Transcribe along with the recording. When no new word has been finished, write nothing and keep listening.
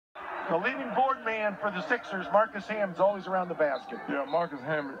The leading board man for the Sixers, Marcus Hammonds, always around the basket. Yeah, Marcus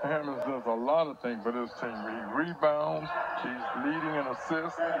Hammonds does a lot of things for this team. He rebounds, he's leading in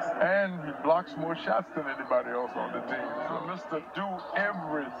assists, and he blocks more shots than anybody else on the team. So Mr. Do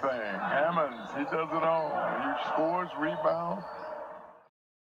Everything, Hammonds, he does it all. He scores, rebounds.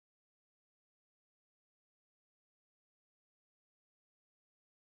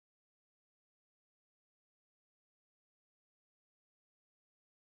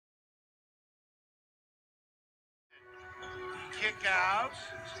 Kick out,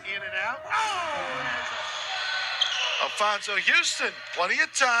 in and out. Oh! Alfonso Houston, plenty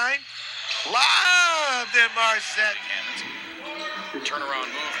of time. Lobbed and Marset. Turnaround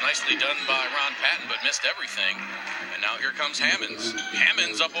move, nicely done by Ron Patton, but missed everything. And now here comes Hammonds.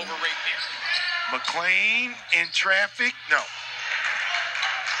 Hammonds up over Rapier. McLean in traffic. No.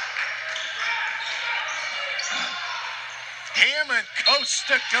 Hammond coast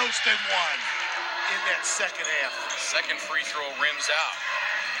to coast and one in that second half. Second free throw rims out.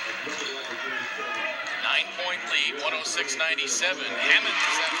 9-point lead, 106-97. Hammonds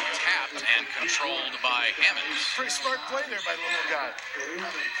tapped and controlled by Hammonds. Pretty smart play there by the little guy.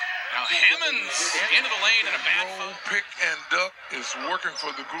 Now Hammonds into the lane and a bad foul. Pick and duck is working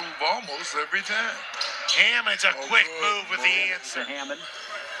for the groove almost every time. Hammonds a quick move with the answer. Hammond.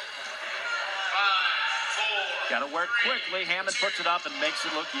 Got to work quickly. Hammond puts it up and makes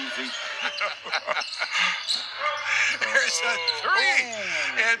it look easy. There's a three.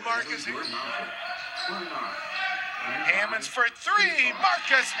 And Marcus Hammonds for three.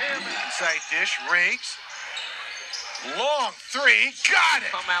 Marcus Hammond. Inside dish. Riggs. Long three. Got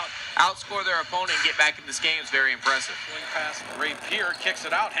it. Come out, outscore their opponent, and get back in this game is very impressive. Swing pass. Rapier kicks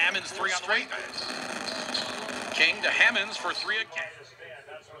it out. Hammonds three on the way. King to Hammonds for three again.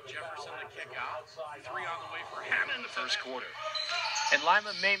 Jefferson to kick out. Three on the way for Hammond in the first quarter. And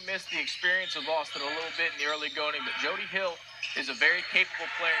Lima may miss the experience of Austin a little bit in the early going, but Jody Hill is a very capable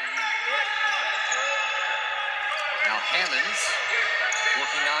player. Now Hammonds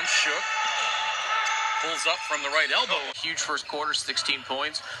working on Shook. Pulls up from the right elbow. Huge first quarter, 16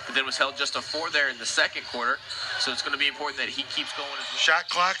 points, but then was held just a 4 there in the second quarter. So it's going to be important that he keeps going as well. Shot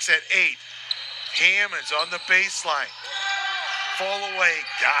clock's at 8. Hammonds on the baseline. Full away.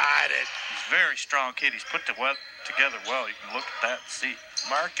 Got it. He's a very strong kid. He's put together well. You can look at that and see.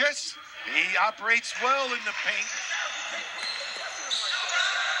 Marcus, he operates well in the paint.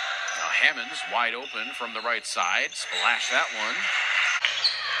 Now Hammonds wide open from the right side. Splash that one.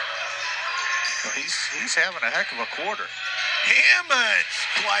 Well, he's having a heck of a quarter. Hammonds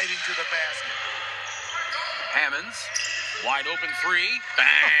gliding to the basket. Hammonds, wide open three.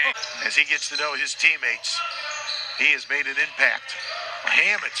 Bang! As he gets to know his teammates, he has made an impact.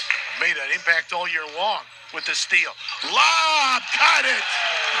 Hammonds made an impact all year long with the steal. Lob! Got it!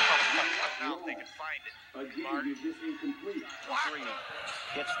 Now they can find it. Again, this incomplete. Three.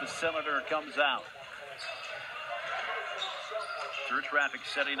 Hits the cylinder, comes out. Through traffic,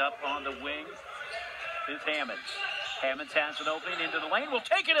 setting up on the wing is Hammonds. Hammonds has an opening into the lane. Will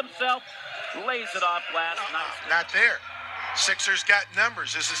take it himself. Lays it off glass. Nice. Not there. Sixers got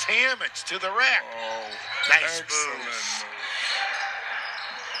numbers. This is Hammonds to the rack. Oh, nice excellent moves. move.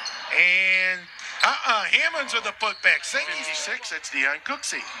 And Hammonds with the putback. 66, it's Deion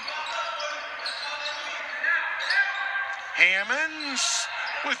Cooksey. Hammonds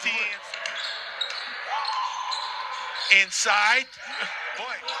with the answer. Inside.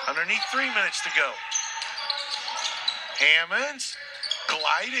 Boy, underneath 3 minutes to go. Hammonds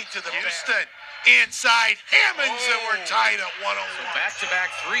gliding to the Houston. Inside. Hammonds, and we're tied at 101. So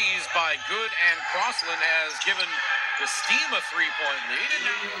back-to-back threes by Good and Crossland has given the Steam a 3-point lead. And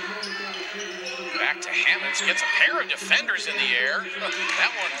now back to Hammonds. Gets a pair of defenders in the air.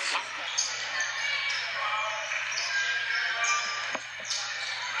 That one's...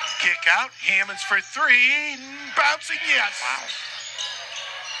 Kick out. Hammonds for three. Bouncing, yes. Wow.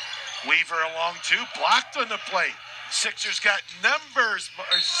 Weaver along two. Blocked on the play. Sixers got numbers.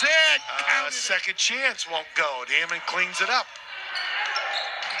 Zed. Second chance won't go. Hammond cleans it up.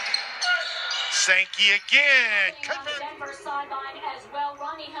 Sankey again. Denver sideline as well.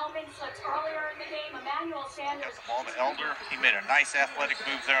 Ronnie Hellman slipped earlier in the game. Emmanuel Sanders. Got the ball to Elder. He made a nice athletic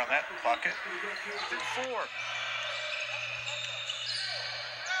move there on that bucket. 4.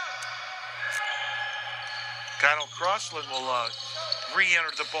 Connell Crossland will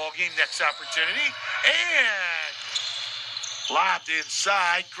re-enter the ball game next opportunity. And lobbed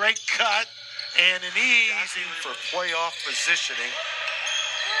inside. Great cut. And an easy for playoff positioning.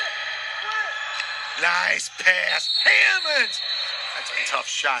 Nice pass. Hammonds. That's a tough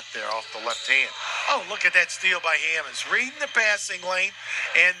shot there off the left hand. Oh, look at that steal by Hammonds. Reading the passing lane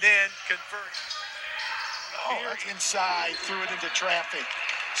and then converting. Oh, that's inside. Threw it into traffic.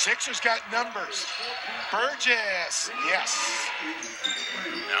 Sixers got numbers. Burgess. Yes.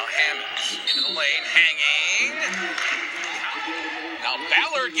 Now Hammonds into the lane, hanging. Now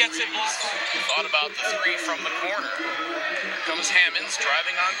Ballard gets it. He's thought about the three from the corner. Here comes Hammonds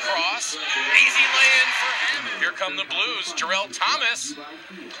driving on cross. Easy lay-in for Hammonds. Here come the Blues. Jarrell Thomas.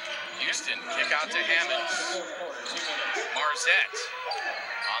 Houston kick out to Hammonds. Marzette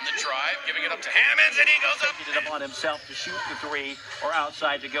on the drive, giving it up to Hammonds, and he goes up. Taking it upon himself to shoot the three or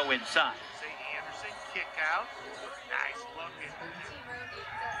outside to go inside. Anderson, kick out. Nice look.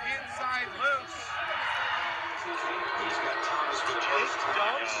 Inside loose. He's got Thomas with the post.